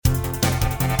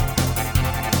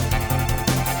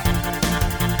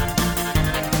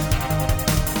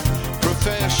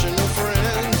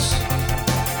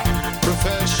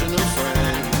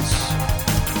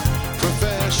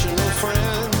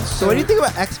So what do you think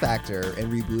about X Factor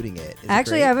and rebooting it? Is it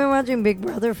Actually, great? I've been watching Big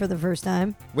Brother for the first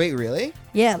time. Wait, really?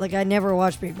 Yeah, like I never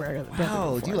watched Big Brother.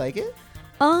 Wow, do before. you like it?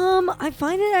 I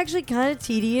find it actually kind of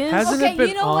tedious. Hasn't Okay, it been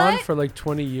you know on what? for like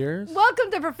 20 years?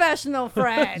 Welcome to Professional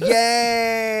Friends.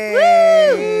 Yay!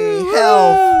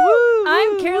 Help!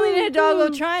 I'm Carolina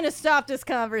Hidalgo trying to stop this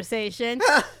conversation.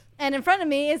 And in front of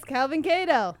me is Calvin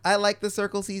Cato. I like The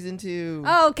Circle season 2.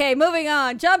 Okay, moving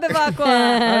on. John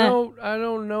Bivacqua. I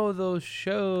don't know those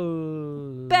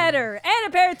shows. Better.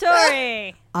 Anna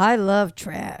Paratori. I love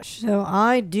trash, so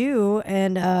I do.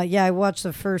 And yeah, I watched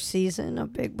the first season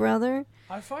of Big Brother.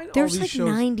 I find There's all these like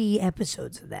shows 90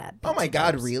 episodes of that. Oh my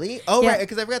God, really? Oh, Yeah. right,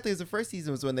 because I forgot the first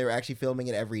season was when they were actually filming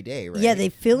it every day, right? Yeah, they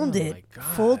filmed Oh it my God.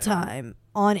 full time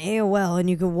on AOL, and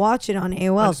you could watch it on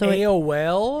AOL. on so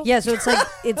AOL. yeah, so it's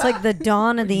like the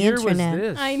dawn of What the year internet. Was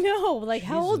this? I know. Like,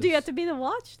 how old do you Jesus. have to be to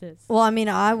watch this? Well, I mean,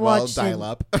 I Well, watched dial it.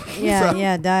 up. Yeah, So-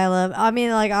 yeah, dial up. I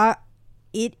mean, like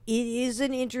it is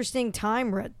an interesting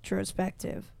time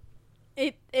retrospective.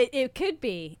 It could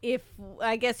be if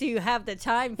I guess you have the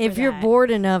time. For If you're that. bored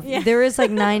enough, Yeah. there is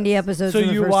like 90 episodes. So in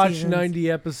the you first watched seasons.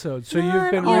 90 episodes. So Not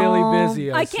you've been all. really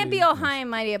busy. I can't see. be all high and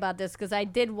mighty about this because I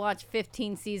did watch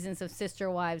 15 seasons of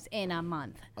Sister Wives in a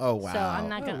month. Oh, wow. So I'm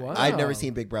not Oh, gonna. wow. I've never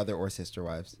seen Big Brother or Sister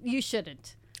Wives. You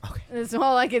shouldn't. Okay. That's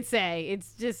all I could say.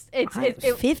 It's just it.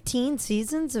 15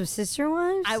 seasons of Sister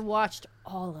Wives. I watched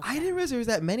all of. I it. didn't realize there was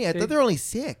that many. I thought there were only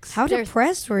 6. How There's-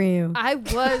 depressed were you? I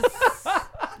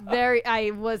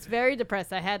was very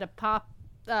depressed. I had a pop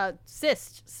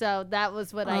cyst, so that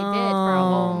was what I did for a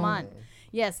whole month.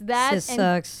 Yes, that Cyst and,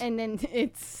 sucks. and then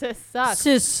it sucks.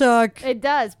 Sis suck. It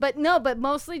does, but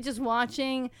mostly just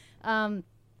watching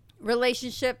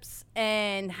relationships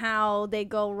and how they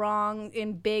go wrong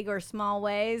in big or small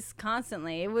ways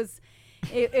constantly. It was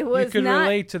You could not.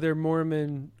 relate to their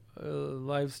Mormon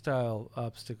lifestyle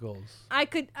obstacles. I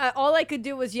could all I could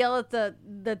do was yell at the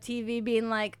TV being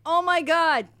like, "Oh my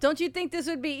God, don't you think this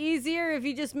would be easier if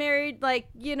you just married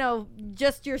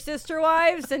just your sister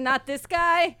wives and not this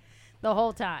guy the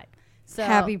whole time?" So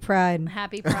Happy Pride.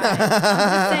 Happy Pride. I'm just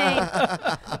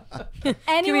saying.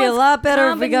 It'd be a lot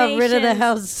better if we got rid of the combinations-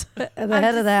 house, the I'm head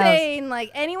of just the house. saying, like,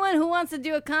 anyone who wants to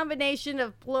do a combination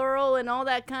of plural and all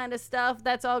that kind of stuff,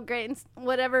 that's all great and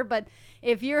whatever. But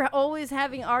if you're always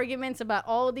having arguments about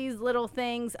all these little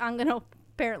things, I'm going to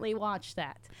apparently watch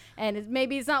that. And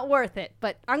maybe it's not worth it,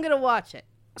 but I'm going to watch it.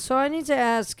 So I need to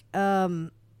ask, have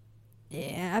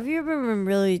you ever been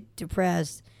really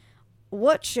depressed?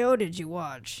 What show did you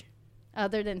watch?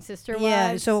 Other than Sister Wives.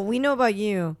 Yeah, so we know about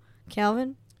you.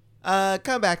 Calvin?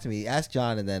 Come back to me. Ask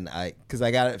John, and then because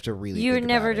I got to really. You were think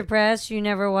never about it. depressed? You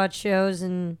never watch shows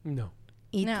and No.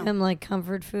 eat No. them like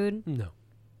comfort food? No.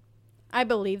 I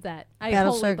believe that. I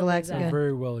Battlestar totally believe Galactica. that.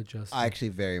 Very well adjusted. I actually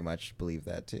very much believe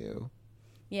that too.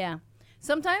 Yeah.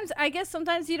 Sometimes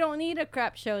you don't need a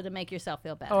crap show to make yourself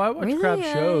feel better. I watch Really? crap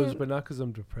shows, but not because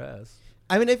I'm depressed.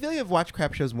 I mean, I feel like I've watched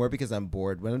crap shows more because I'm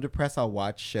bored. When I'm depressed, I'll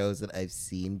watch shows that I've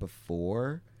seen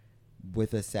before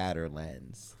with a sadder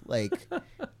lens. Like,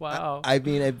 Wow. I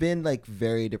mean, I've been like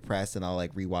very depressed, and I'll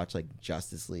like rewatch like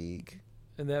Justice League.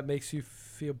 And that makes you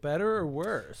feel better or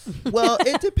worse? Well,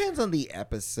 it depends on the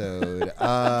episode.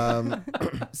 Some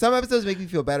episodes make me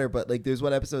feel better, but like there's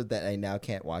one episode that I now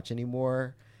can't watch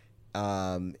anymore.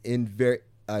 I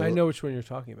know which one you're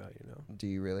talking about, you know. Do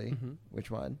you really? Mhm.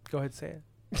 Which one? Go ahead, say it.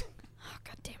 Oh,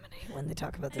 God damn it. I hate when they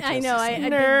talk about the I know. Justice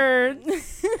League.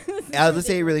 Nerd. I'll just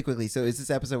say it really quickly. So it's this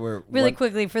episode where Really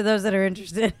quickly for those that are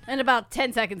interested. In about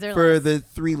 10 seconds or for less. the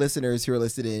 3 listeners who are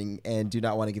listening and do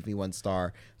not want to give me 1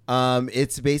 star.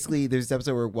 It's basically there's this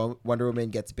episode where Wonder Woman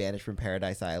gets banished from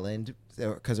Paradise Island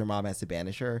because her mom has to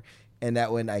banish her, and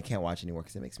that one I can't watch anymore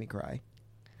because it makes me cry.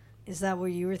 Is that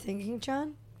what you were thinking,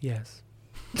 John? Yes.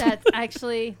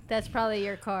 That's probably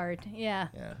your card. Yeah.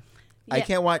 Yeah. I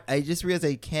can't watch. I just realized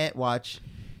I can't watch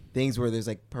things where there's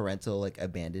like parental like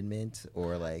abandonment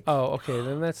or like. Oh, okay.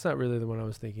 Then that's not really the one I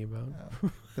was thinking about.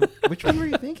 Which one were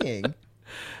you thinking?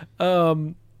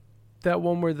 That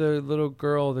one where the little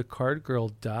girl, the card girl,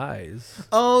 dies.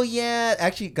 Oh yeah,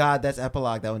 actually, God, that's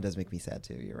epilogue. That one does make me sad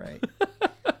too. You're right.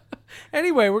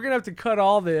 Anyway, we're gonna have to cut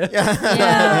all this. Yo!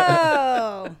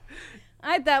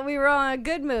 I thought we were on a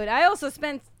good mood. I also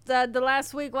spent the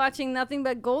last week watching nothing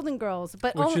but Golden Girls,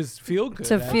 but Which is feel good.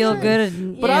 To feel actually.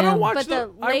 good. But I yeah. don't watch But the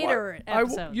later I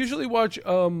episodes. usually watch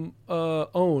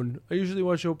OWN. I usually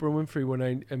watch Oprah Winfrey when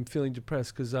I am feeling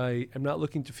depressed because I am not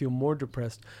looking to feel more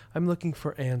depressed. I'm looking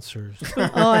for answers.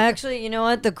 Oh, actually, you know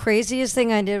what? The craziest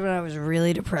thing I did when I was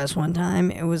really depressed one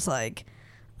time, it was like,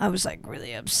 I was like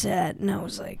really upset, and I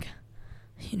was like,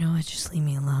 you know what? Just leave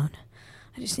me alone.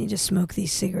 I just need to smoke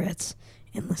these cigarettes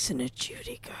and listen to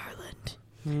Judy Garland.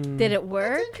 Did it That's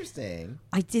work? interesting.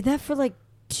 I did that for like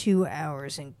 2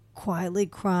 hours and quietly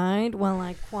cried while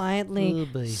I quietly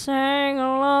sang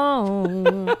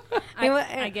along.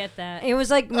 I get that. It was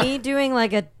like me doing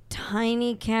like a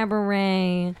tiny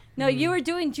cabaret No, you were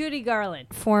doing Judy Garland.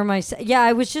 for myself. Yeah,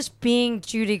 I was just being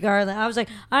Judy Garland. I was like,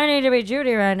 I need to be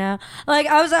Judy right now. Like,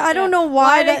 I was like, I don't know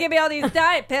why. they give me all these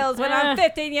diet pills when I'm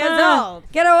 15 years old?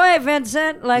 Get away,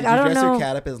 Vincent. Like, Did you I don't dress know. your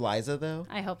cat up as Liza though?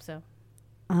 I hope so.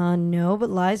 No, but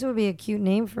Liza would be a cute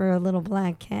name for a little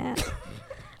black cat.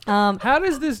 How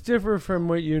does this differ from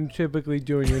what you typically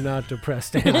do when you're not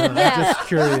depressed, Anna? I'm Yeah. just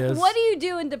curious. What do you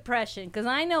do in depression? Because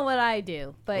I know what I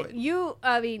do, but What? you,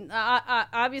 I mean,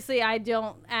 obviously I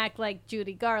don't act like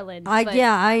Judy Garland. but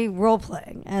I role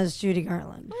play as Judy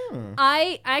Garland.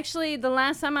 I actually, the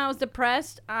last time I was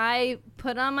depressed, I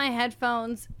put on my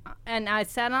headphones and I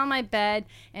sat on my bed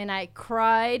and I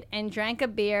cried and drank a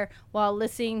beer while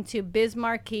listening to Biz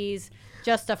Marquis'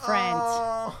 "Just a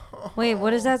Friend." Wait,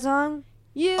 what is that song?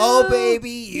 You, Oh baby,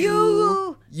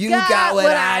 you got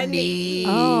what I need.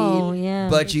 Oh, yeah.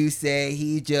 But you say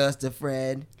he's just a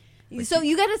friend. So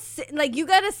you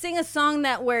gotta sing a song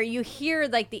that where you hear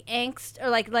like the angst or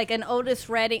like an Otis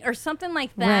Redding or something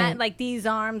like that, Right. like These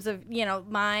Arms of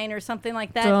Mine or something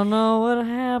like that. Don't know what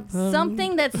happened.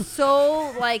 Something that's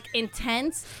so like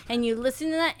intense, and you listen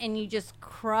to that and you just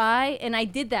cry. And I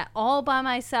did that all by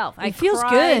myself. I feels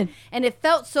cried, good. and it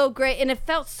felt so great, and it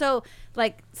felt so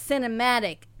like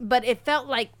cinematic, but it felt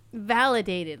like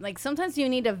validated. Like sometimes you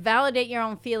need to validate your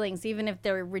own feelings, even if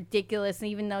they're ridiculous, and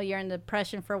even though you're in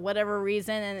depression for whatever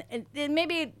reason, and it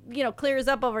maybe clears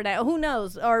up overnight. Who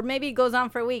knows? Or maybe it goes on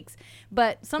for weeks.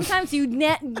 But sometimes you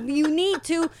need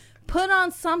to put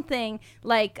on something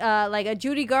like a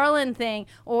Judy Garland thing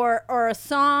or a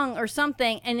song or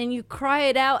something, and then you cry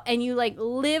it out and you like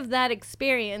live that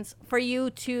experience for you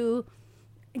to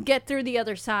get through the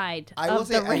other side I will of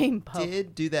say the rainbow. I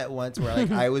did do that once where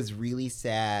like I was really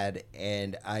sad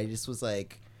and I just was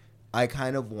like I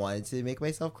kind of wanted to make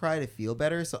myself cry to feel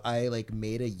better, so I like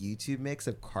made a YouTube mix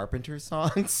of Carpenter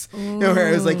songs where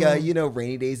it was like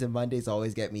Rainy Days and Mondays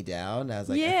always get me down. And I was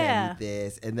like, okay, I need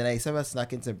this, and then I somehow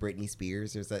snuck in some Britney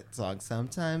Spears. There's that song,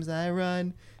 Sometimes I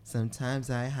Run, Sometimes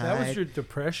I Hide. That was your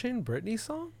depression Britney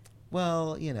song?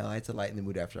 Well, I had to lighten the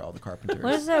mood after all the Carpenters.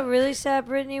 What is that really sad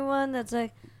Britney one that's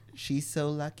like, She's so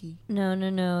lucky.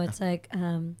 no. It's like,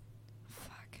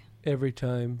 fuck. Every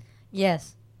time.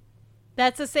 Yes.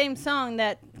 That's the same song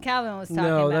that Calvin was talking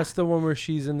No, about. that's the one where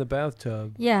she's in the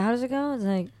bathtub. Yeah, how does it go? It's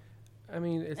like, I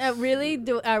mean, it's Really?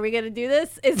 Are we gonna do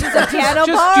this? Is this a piano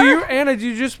just bar? Anna, do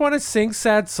you just want to sing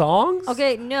sad songs?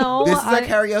 okay, no. This is a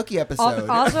karaoke episode.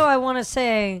 Also, I want to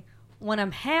say, when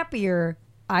I'm happier,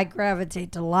 I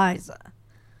gravitate to Liza.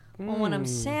 But when I'm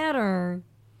sadder,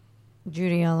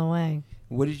 Judy all the way.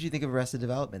 What did you think of Arrested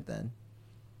Development then?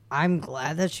 I'm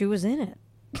glad that she was in it.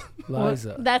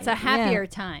 Liza. That's a happier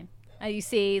time. You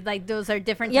see, like those are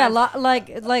different. Yeah, times.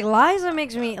 like Liza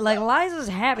makes me like Liza's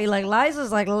happy. Like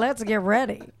Liza's like, let's get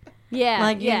ready. Yeah,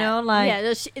 Like, you yeah. know,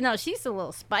 like- no, she's a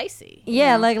little spicy.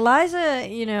 Yeah, like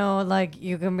Liza, like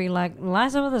you can be like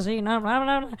Liza with a Z, blah, blah,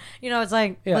 blah, blah. It's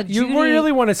like, Yeah, but you Judy,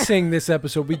 really want to sing this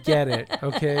episode. We get it,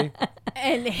 okay?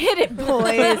 And hit it,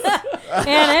 boys. and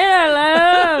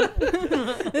hello.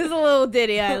 This is a little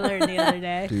ditty I learned the other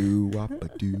day.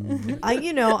 Do-wop-a-doo.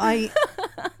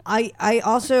 I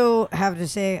also have to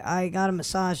say I got a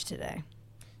massage today.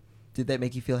 Did that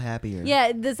make you feel happier?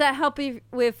 Yeah, does that help you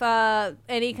with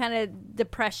any kind of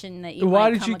depression that you? Why might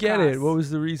did come you get across? it? What was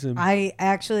the reason? I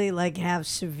actually have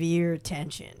severe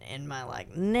tension in my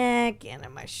neck and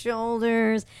in my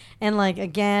shoulders, and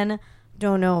again,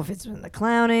 don't know if it's been the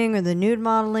clowning or the nude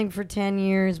modeling for 10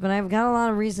 years, but I've got a lot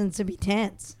of reasons to be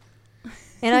tense.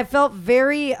 And I felt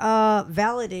very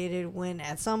validated when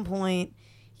at some point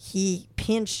he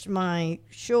pinched my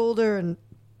shoulder and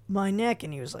my neck,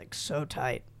 and he was so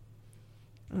tight.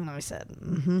 And I said,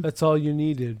 That's all you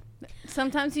needed.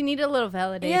 Sometimes you need a little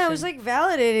validation. yeah, it was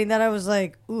validating that I was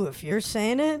ooh, if you're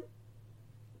saying it,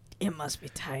 it must be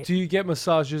tight. Do you get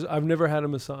massages? I've never had a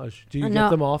massage. Do you No. get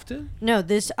them often? No,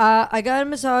 I got a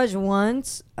massage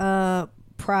once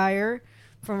prior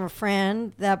from a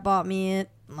friend that bought me it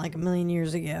a million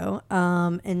years ago.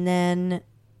 And then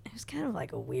it was kind of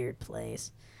a weird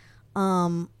place.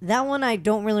 That one I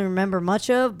don't really remember much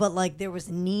of, but there was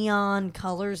neon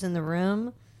colors in the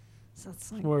room. So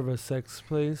it's More of a sex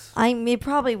place. it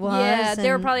probably was. Yeah, they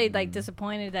were and- probably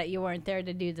disappointed that you weren't there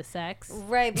to do the sex.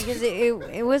 Right, because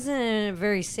it wasn't in a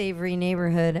very savory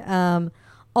neighborhood.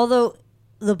 Although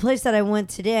the place that I went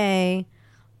today,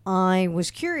 I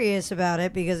was curious about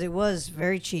it because it was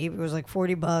very cheap. It was like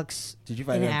 $40. Did you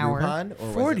find an it on hour. Groupon or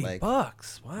was 40 it like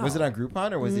bucks. Wow. was it on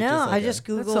Groupon or was it No, just like I just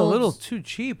Googled. That's a little too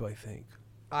cheap, I think.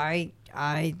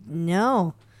 I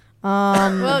know.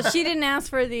 Well, she didn't ask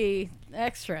for the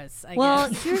extras. I Well,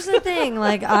 guess. here's the thing.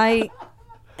 Like,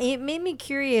 it made me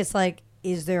curious. Like,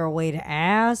 is there a way to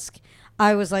ask?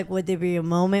 I was like, would there be a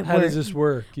moment How where does this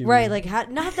work? you right, mean? like,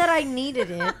 not that I needed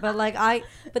it, but like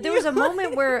but there was a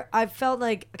moment where I felt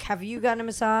like, have you gotten a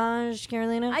massage,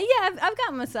 Carolina? Yeah, I've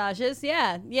got massages.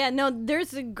 Yeah. No,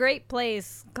 there's a great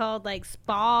place called like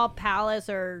Spa Palace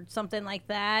or something like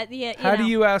that. Yeah. How do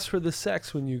you ask for the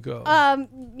sex when you go?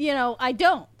 I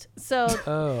don't. So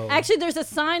Oh. actually, there's a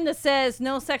sign that says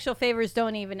no sexual favors,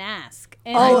 don't even ask.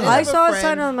 And I have a saw a friend-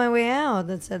 sign on my way out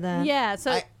that said that. yeah,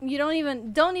 so you don't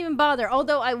even bother.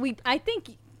 Although I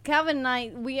think Calvin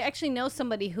and we actually know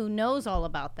somebody who knows all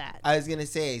about that. I was gonna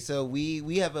say, so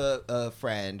we have a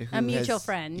friend who A mutual has-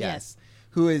 friend, yes.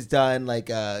 who has done like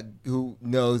who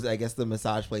knows I guess the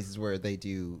massage places where they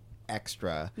do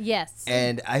extra. Yes.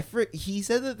 And he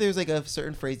said that there's like a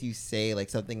certain phrase you say, like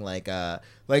something like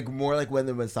more like when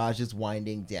the massage is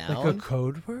winding down. Like a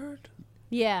code word?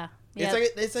 yeah. Yeah.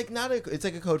 It's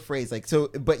like a code phrase, like so,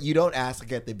 but you don't ask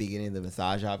like at the beginning of the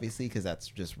massage, obviously, because that's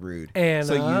just rude.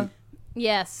 Anna?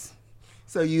 Yes.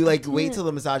 So you like wait till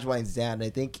the massage winds down. And I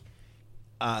think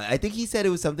he said it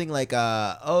was something like,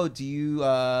 "Oh, do you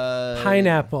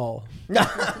Pineapple.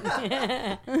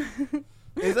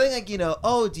 It's like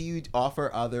oh, do you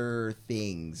offer other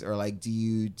things or like do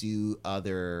you do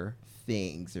other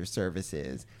things or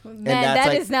services?" Man, that's that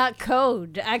like- is not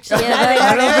code. Actually,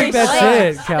 I don't think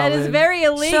that's it, Calvin. That is very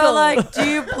illegal. So, like, do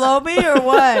you blow me or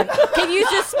what? Can you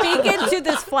just speak into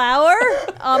this flower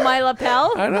on my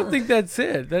lapel? I don't think that's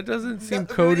it. That doesn't seem No,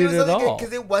 but coded at all.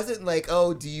 Because it wasn't like,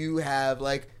 "Oh, do you have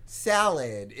like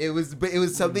salad?" It was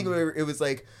something where it was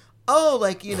like, "Oh,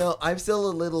 like I'm still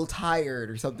a little tired"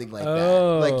 or something like that.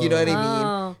 Like, you know what I mean?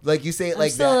 Oh. Like you say it I'm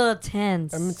like still a that. little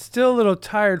tense. I'm still a little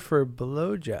tired for a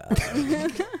blowjob.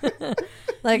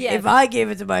 Like, Yes. if I gave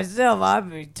it to myself, I'd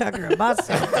be tuckering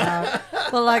myself out.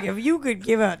 But, like, if you could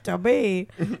give it to me.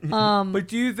 But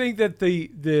do you think that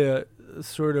the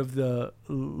sort of the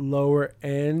lower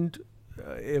end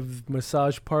of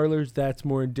massage parlors, that's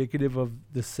more indicative of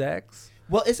the sex?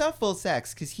 Well, it's not full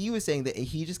sex because he was saying that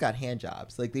he just got hand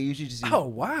jobs. Like they usually just do, Oh,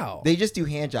 wow. they just do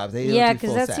hand jobs. They Yeah, don't do because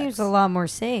full that sex. seems a lot more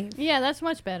safe. Yeah, that's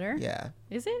much better. Yeah.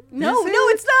 Is it? No, it? no,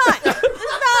 it's not. It's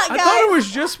not, I guys. thought it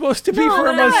was just supposed to be No, for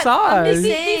a but I'm massage. just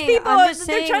These saying- people, I'm are, just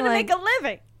they're saying, trying to like- make a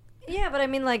living. Yeah, but I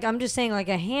mean, like, I'm just saying, like,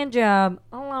 a hand job,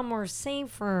 a lot more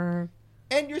safer.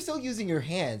 And you're still using your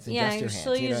hands. And Yeah, just you're your hands,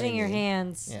 still you know what I using your mean?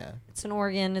 hands. Yeah. It's an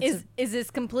organ. It's Is this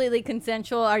completely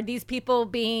consensual? Are these people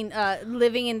being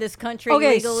living in this country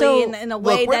Okay, legally so- in a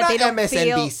way Look, we're that not they don't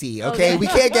MSNBC, feel? okay? We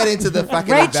can't get into the fucking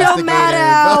Rachel investigative,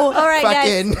 Maddow! All right,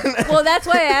 guys. fucking Well, that's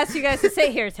why I asked you guys to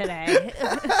sit here today.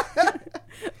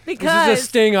 This is a Because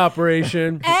sting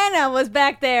operation. Anna was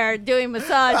back there doing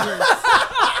massages.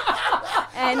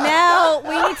 And now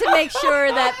we need to make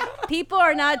sure that people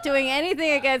are not doing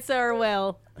anything against our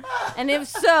will. And if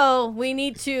so, we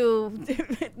need to.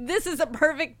 This is a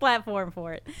perfect platform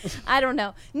for it. I don't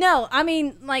know. No, I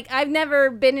mean, like, I've never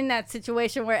been in that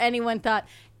situation where anyone thought,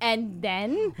 and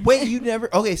then? Wait, you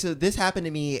never? Okay, so this happened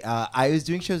to me. I was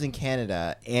doing shows in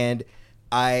Canada, and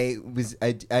I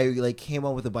like came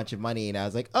home with a bunch of money, and I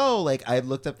was like, oh, like I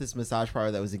looked up this massage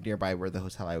parlor that was like, nearby where the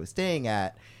hotel I was staying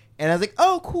at, and I was like,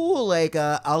 oh, cool, like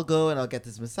I'll go and I'll get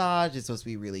this massage. It's supposed to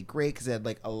be really great because it had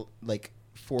like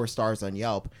 4 stars on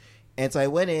Yelp, and so I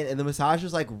went in, and the massage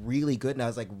was like really good, and I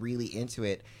was like really into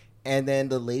it. And then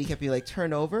the lady kept being like,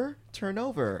 turn over.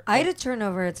 I had a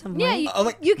turnover at some point. Yeah, I'm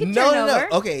like, you can no, turn no, over.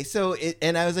 no. Okay, so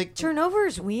and I was like, Turnover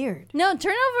is weird. No,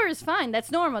 turnover is fine.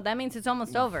 That's normal. That means it's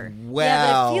almost over. wow.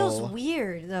 Yeah, but it feels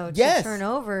weird, though, to Yes. turn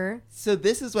over. So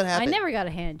this is what I happened. never got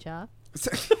a hand job.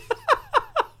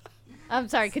 I'm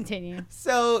sorry, continue.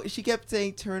 So she kept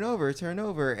saying, turn over.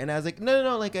 And I was like,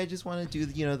 no, like, I just want to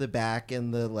do, the back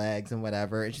and the legs and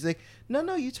whatever. And she's like,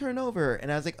 no, you turn over.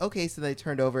 And I was like, okay. So then I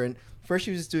turned over, and first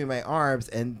she was just doing my arms,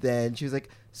 and then she was like,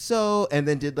 and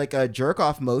then did like a jerk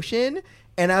off motion.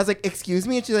 And I was like, excuse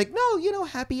me. And she's like, no,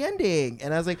 happy ending.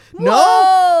 And I was like,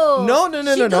 no.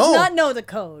 She does not know the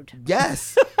code.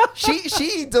 Yes.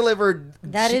 she delivered.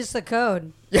 That is the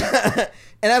code. Yeah.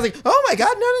 And I was like, oh my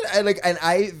God, no. And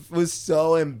I was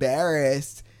so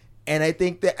embarrassed. And I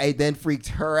think that I then freaked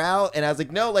her out. And I was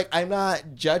like, no, like, I'm not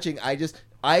judging.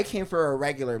 I came for a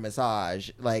regular massage.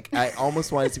 Like, I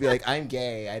almost wanted to be like, I'm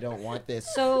gay. I don't want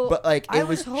this. So, but like, I it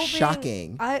was hoping,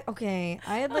 shocking. I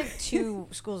had like 2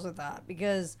 schools of thought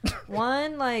because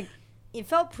one, like, it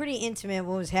felt pretty intimate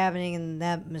what was happening in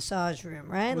that massage room,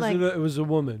 right? It was a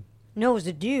woman. No, it was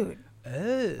a dude.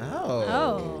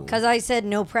 Oh. Because I said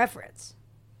no preference.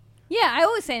 Yeah, I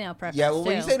always say no preference. Yeah, well,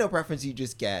 when you too. say no preference, you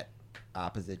just get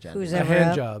opposite gender. Who's A ever hand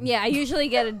up? job. Yeah, I usually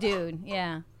get a dude.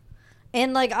 Yeah.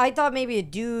 And like I thought maybe a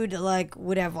dude like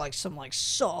would have like some like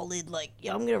solid like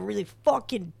yeah, I'm gonna really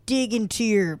fucking dig into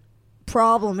your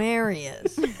problem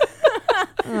areas.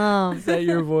 Is that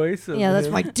your voice? of Yeah, that's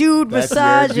him? my dude That's your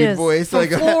massages dude voice, from like-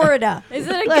 Florida. Is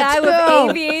it a Let's guy go.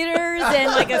 with aviators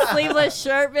and like a sleeveless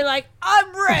shirt be like,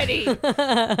 I'm ready?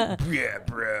 Yeah,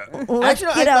 bro. Let's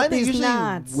Actually, get I out find that these usually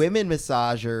knots. women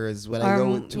massagers, when I Are-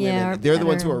 go to yeah, women, are they're the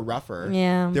ones who better. are rougher.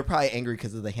 Yeah. They're probably angry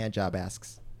because of the hand job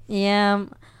asks. Yeah.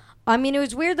 I mean, it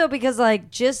was weird though because like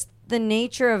just the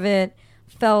nature of it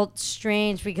felt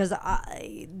strange because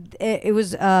it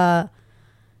was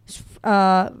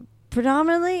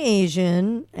predominantly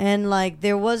Asian and like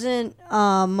there wasn't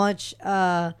much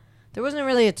there wasn't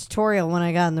really a tutorial when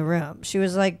I got in the room. She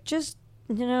was like just,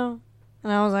 and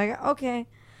I was like, okay.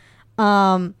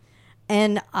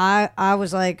 And I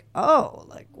was like, oh,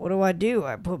 like, what do?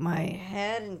 I put my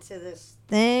head into this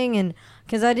thing, and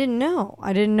because I didn't know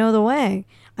the way.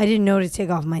 I didn't know to take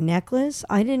off my necklace.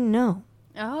 I didn't know.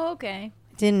 Oh, okay.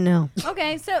 Didn't know.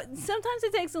 Okay, so sometimes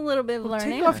it takes a little bit of learning.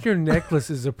 Take off your necklace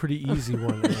is a pretty easy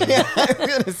one.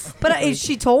 But if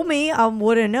she told me, I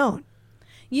would have known.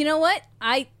 You know what?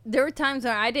 There were times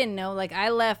where I didn't know. Like I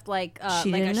left like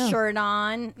She like a didn't know. shirt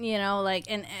on, like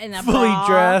and a Fully bra.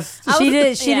 dressed. I She was-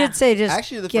 did. She yeah. did say just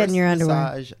Actually, the get first in your underwear.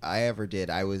 massage I ever did,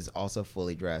 I was also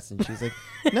fully dressed, and she's like,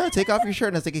 "No, take off your shirt."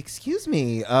 And I was like, "Excuse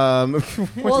me."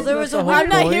 Well, there was a the whole I'm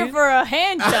not here point? for a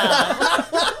hand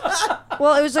job.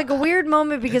 Well, it was like a weird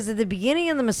moment because at the beginning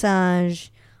of the massage,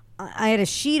 I had a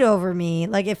sheet over me.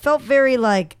 Like it felt very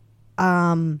like,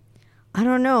 I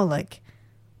don't know, like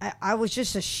I was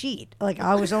just a sheet. Like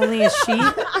I was only a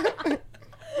sheet.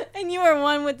 And you were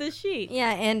one with the sheet.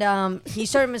 Yeah, and he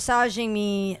started massaging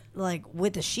me like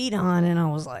with the sheet on, and I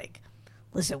was like,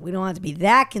 "Listen, we don't have to be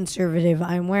that conservative.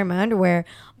 I'm wearing my underwear."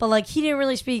 But like he didn't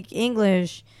really speak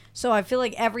English. So I feel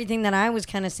like everything that I was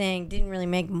kind of saying didn't really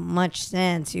make much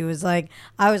sense. He was like,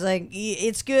 I was like,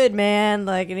 "It's good, man."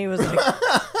 Like, and he was like,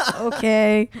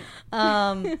 "Okay."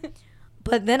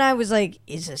 But then I was like,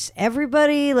 "Is this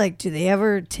everybody? Like, do they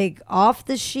ever take off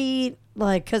the sheet?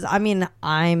 Like, cause I mean,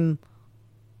 my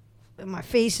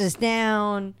face is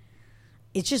down.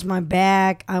 It's just my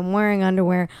back. I'm wearing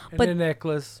underwear, And a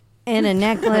necklace. and a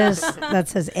necklace that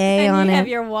says A And on you it. have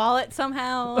your wallet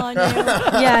somehow on you.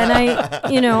 Yeah, and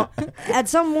I, at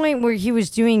some point where he was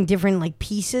doing different like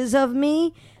pieces of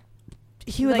me,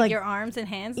 he would like, like, your arms and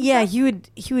hands. And yeah, stuff?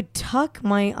 he would tuck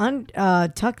my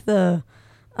tuck the,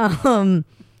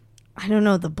 I don't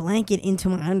know, the blanket into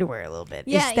my underwear a little bit.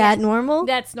 Yeah, Is that yeah. normal?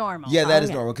 That's normal. Yeah, that is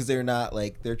Okay. normal because they're not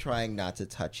like they're trying not to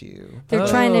touch you. They're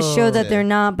trying to show that Oh. they're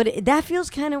not, but that feels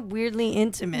kind of weirdly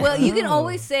intimate. Well, you can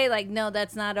always say like, no,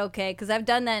 that's not okay, because I've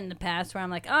done that in the past where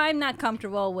I'm like, oh, I'm not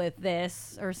comfortable with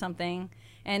this or something,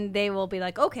 and they will be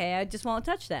like, okay, I just won't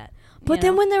touch that. But you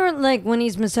then know? when they were like, when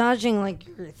he's massaging like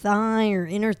your thigh or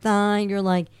inner thigh, you're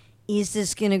like, is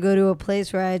this gonna go to a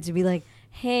place where I had to be like,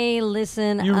 hey,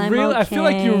 listen, I'm okay. I feel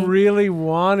like you really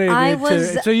wanted I it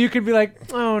was- to, so you could be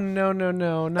like, oh no,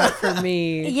 not for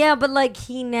me. Yeah, but like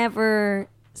he never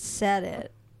said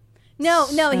it.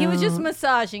 no, he was just So-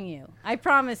 massaging you. I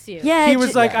promise you. Yeah, He it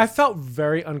was ju- like, I Yes. felt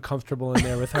very uncomfortable in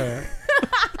there with her.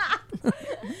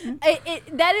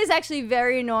 That is actually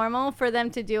very normal for them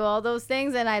to do all those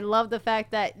things, and I love the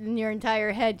fact that in your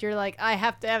entire head you're like, I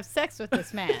have to have sex with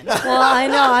this man. Well, I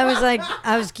know.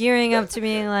 I was gearing up to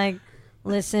being like,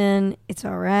 listen, it's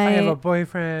all right. I have a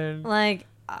boyfriend. Like,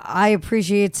 I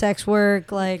appreciate sex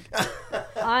work. Like,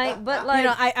 but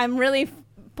like, I'm really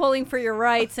pulling for your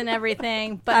rights and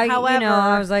everything, but I, however,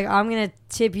 I was like, I'm gonna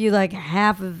tip you like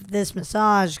half of this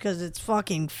massage because it's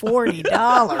fucking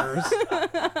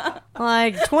 $40.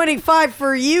 Like 25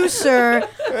 for you, sir.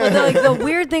 But the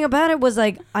weird thing about it was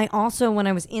like, I also when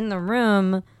I was in the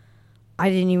room, I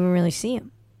didn't even really see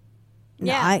him.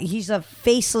 Yeah. He's a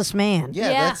faceless man. Yeah,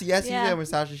 Yeah, that's yeah. how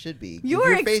massages should be. you If were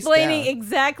you're face explaining down,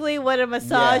 exactly what a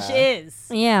massage Yeah. is.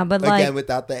 Yeah, but again like,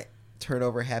 without the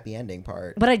turnover happy ending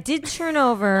part. but I did turn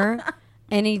over.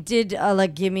 And he did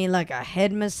like give me like a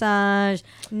head massage,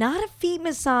 not a feet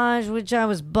massage, which I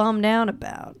was bummed out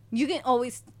about. You can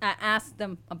always ask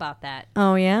them about that.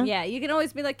 Oh yeah. Yeah, you can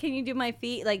always be like, "Can you do my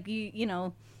feet?" Like you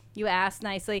know, You ask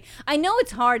nicely. I know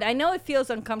it's hard. I know it feels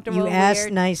uncomfortable. You and ask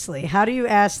weird. nicely. How do you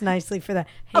ask nicely for that?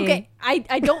 Hey, Okay,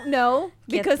 I don't know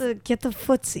because get the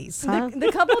footsies, huh?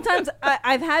 the couple of times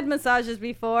I've had massages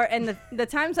before, and the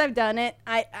times I've done it,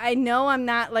 I know I'm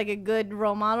not like a good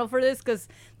role model for this because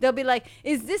they'll be like,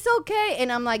 "Is this okay?" And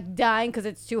I'm like dying because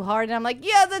it's too hard, and I'm like,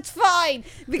 "Yeah, that's fine,"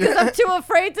 because I'm too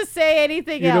afraid to say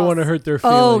anything You else. don't want to hurt their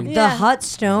Oh, feelings. the Yeah. hot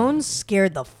stones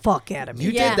scared the fuck out of me.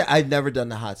 You Yeah. did that. I've never done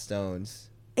the hot stones.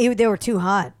 They were too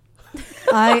hot.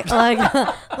 I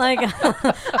like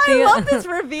I love this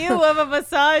review of a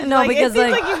massage. No, like, because, it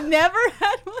seems like- like you've never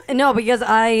had one. No, because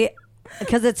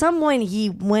at some point he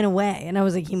went away, and I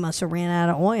was like, he must have ran out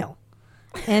of oil,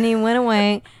 and he went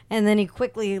away, and then he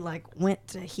quickly like went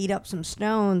to heat up some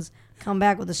stones, come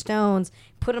back with the stones,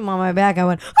 put them on my back. I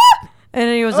went, ah! And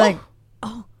then he was like,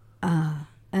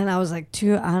 and I was like,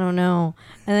 I don't know.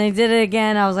 And then he did it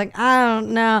again. I was like, I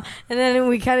don't know. And then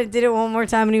we kind of did it one more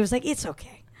time, and he was like, it's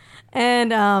okay.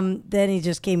 And then he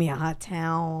just gave me a hot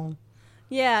towel.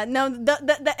 Yeah, no,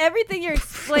 the everything you're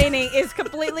explaining is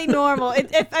completely normal.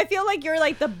 I feel like you're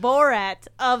like the Borat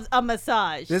of a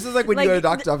massage. This is like when you go to the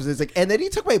doctor's office. It's like, and then he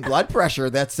took my blood pressure.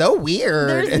 That's so weird.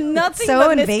 There's nothing So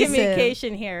but invasive.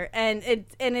 miscommunication here, and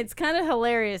it's kind of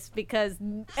hilarious because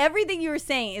everything you were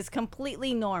saying is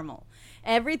completely normal.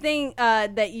 Everything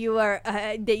that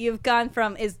you've gone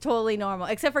from is totally normal,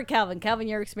 except for Calvin. Calvin,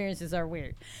 your experiences are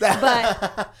weird,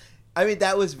 but. I mean,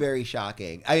 that was very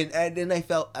shocking. And I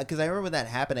felt, because I remember when that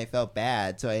happened, I felt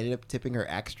bad. So I ended up tipping her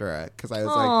extra because I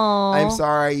was Aw. like, I'm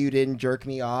sorry you didn't jerk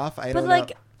me off. I But don't like,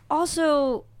 know.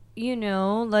 also,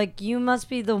 like you must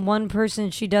be the one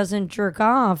person she doesn't jerk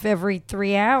off every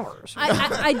 3 hours.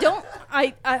 I don't.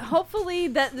 I hopefully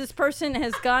that this person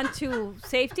has gone to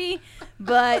safety,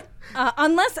 but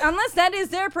unless that is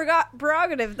their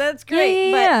prerogative, that's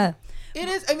great. Yeah. It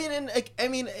is. I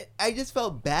mean, I just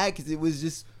felt bad because it was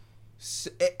just.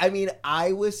 I mean,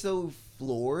 I was so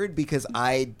floored because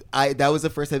I that was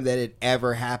the first time that it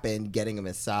ever happened, getting a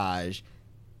massage,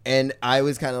 and I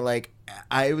was kind of like,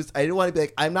 I didn't want to be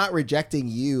like, I'm not rejecting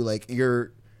you, like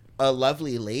you're a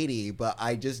lovely lady, but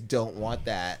I just don't want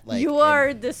that. Like, you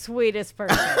are the sweetest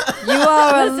person. You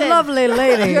are Listen, a lovely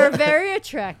lady. You're very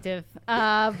attractive,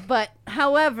 but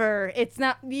however, it's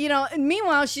not. You know. And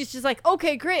meanwhile, she's just like,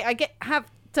 okay, great. I have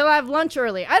to have lunch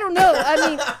early. I don't know. I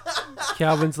mean,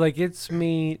 Calvin's like, it's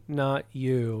me, not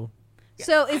you.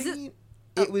 so I is it? mean,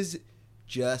 it was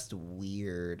just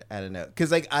weird. I don't know,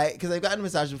 because I've gotten a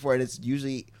massage before, and it's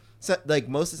usually like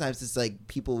most of the times it's like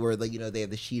people were like, they have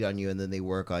the sheet on you and then they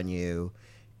work on you.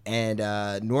 And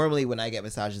normally when I get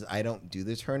massages, I don't do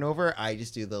the turnover. I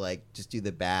just do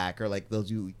the back, or like they'll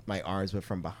do my arms but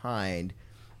from behind.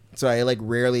 So I like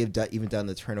rarely have even done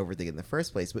the turnover thing in the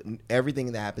first place. But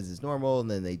everything that happens is normal, and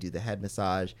then they do the head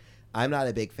massage. I'm not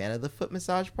a big fan of the foot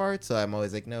massage part, so I'm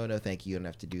always like, no, thank you. You don't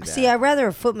have to do that. See, I'd rather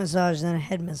a foot massage than a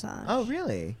head massage. Oh,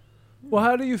 really? Well,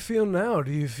 how do you feel now?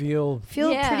 Do you feel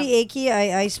Feel Yeah. pretty achy.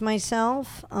 I ice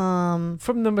myself. from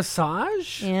the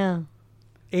massage? Yeah.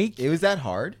 Ache? It was that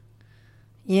hard?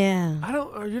 Yeah.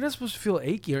 You're not supposed to feel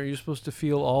achy. Aren't you supposed to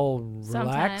feel all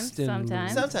relaxed?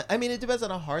 Sometimes. Sometimes. I mean, it depends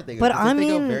on a hard thing. But because I if they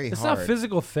go mean- very It's hard. not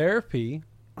physical therapy.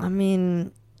 I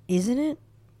mean, isn't it?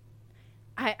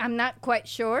 I'm not quite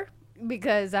sure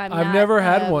because I've not never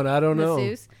had a one. I don't know.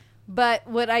 masseuse. But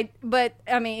I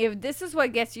mean, if this is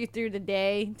what gets you through the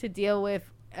day to deal with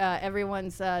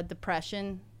everyone's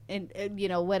depression and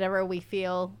whatever we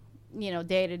feel,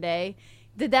 day to day,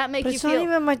 did that make But you it's feel? not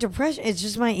even my depression. It's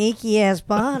just my achy ass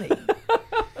body.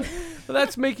 Well,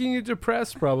 that's making you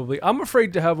depressed, probably. I'm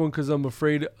afraid to have one because I'm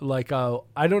afraid, like,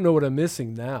 I don't know what I'm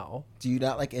missing now. Do you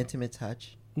not like intimate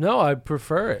touch? No, I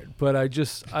prefer it, but I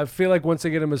feel like once I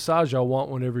get a massage, I'll want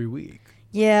one every week.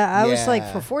 Yeah, I was like,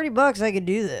 Yeah. for $40, I could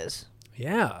do this.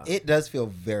 Yeah. It does feel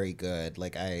very good.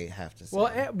 Like, I have to say.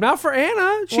 Well, not for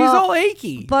Anna. She's Well, all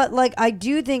achy. But like, I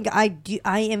do think I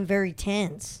am very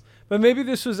tense. But maybe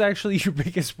this was actually your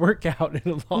biggest workout in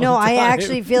a long No, time. I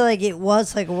actually feel like it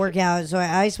was like a workout. So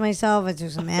I iced myself. I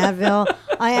took some Advil.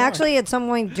 I actually, at some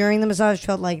point during the massage,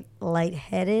 felt like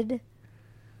lightheaded.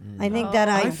 I think that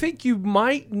I think you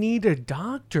might need a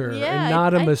doctor Yeah, and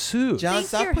not a I- masseuse. John, think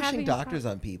stop you're pushing having a doctors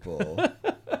on people.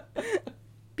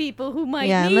 people who might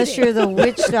yeah, need unless it. you're the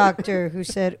witch doctor who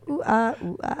said, ooh, ah,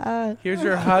 ooh, ah, ah. Here's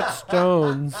your hot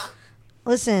stones.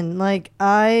 Listen, like,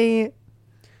 I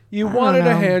You I wanted don't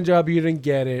a know. hand job, you didn't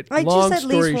get it. just Long at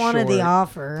story least wanted the short.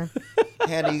 offer.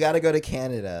 Hannah, you got to go to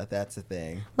Canada. That's the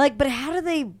thing. Like, but how do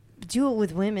they do it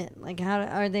with women? Like, how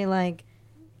are they like?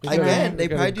 We gotta- Again, we they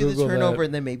gotta probably do the Google turnover, that.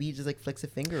 and then maybe he just like flicks a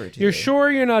finger or two. You're sure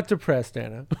you're not depressed,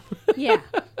 Anna? Yeah.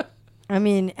 I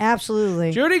mean,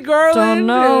 absolutely. Judy Garland. Don't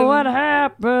know and- what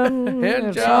happened. hand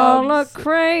It's all a jobs.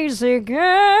 crazy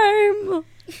game.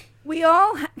 We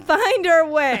all find our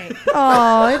way.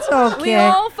 Oh, it's okay. We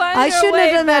all find I our shouldn't way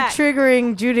have done back. that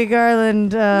triggering Judy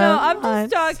Garland. No, I'm just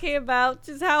lines. talking about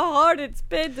just how hard it's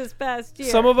been this past year.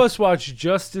 Some of us watch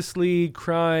Justice League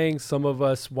crying. Some of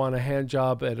us want a hand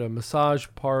job at a massage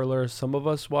parlor. Some of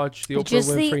us watch the Oprah Just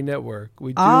the Winfrey Network.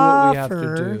 We do what we have to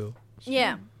offer. do.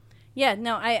 Yeah. Yeah,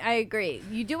 no, I agree.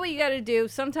 You do what you got to do.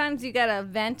 Sometimes you got to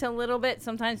vent a little bit.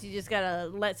 Sometimes you just got to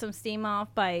let some steam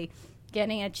off by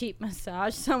getting a cheap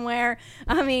massage somewhere.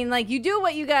 I mean, like, you do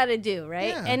what you got to do, right?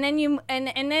 Yeah. And then you and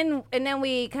then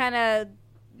we kind of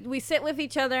we sit with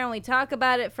each other and we talk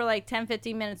about it for like 10,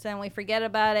 15 minutes, then we forget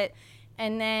about it.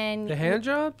 And then The hand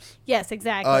jobs? Yes,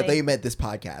 exactly. I thought you meant this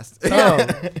podcast. Oh,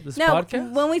 this No,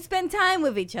 podcast? when we spend time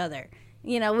with each other,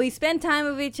 we spend time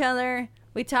with each other.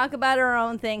 We talk about our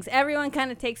own things. Everyone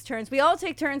kind of takes turns. We all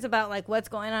take turns about like what's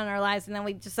going on in our lives, and then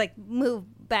we just like move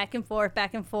back and forth.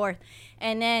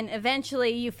 And then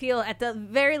eventually you feel at the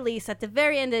very least, at the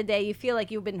very end of the day, you feel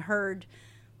like you've been heard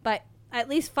by at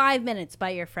least 5 minutes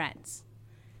by your friends.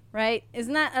 Right?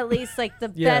 Isn't that at least like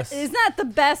the Yes. best? Isn't that the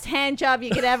best hand job you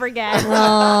could ever get?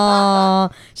 Oh,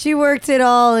 she worked it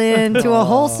all into a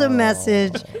wholesome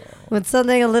message with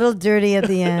something a little dirty at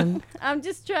the end. I'm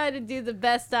just trying to do the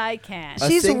best I can. A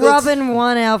She's single rubbing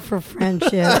one out for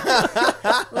friendship.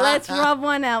 Let's rub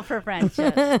one out for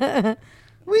friendship.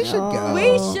 We should go.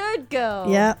 We should go.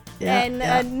 Yeah,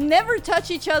 And never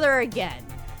touch each other again.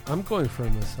 I'm going for a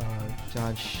massage.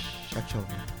 John, shut your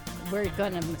mouth. We're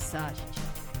gonna massage each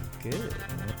other. Good.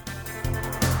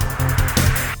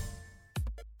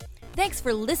 Thanks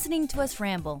for listening to us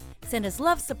ramble. Send us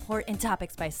love, support, and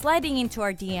topics by sliding into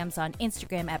our DMs on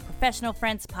Instagram at Professional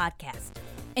Friends Podcast.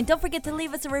 And don't forget to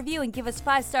leave us a review and give us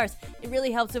 5 stars. It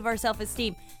really helps with our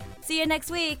self-esteem. See you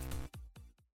next week.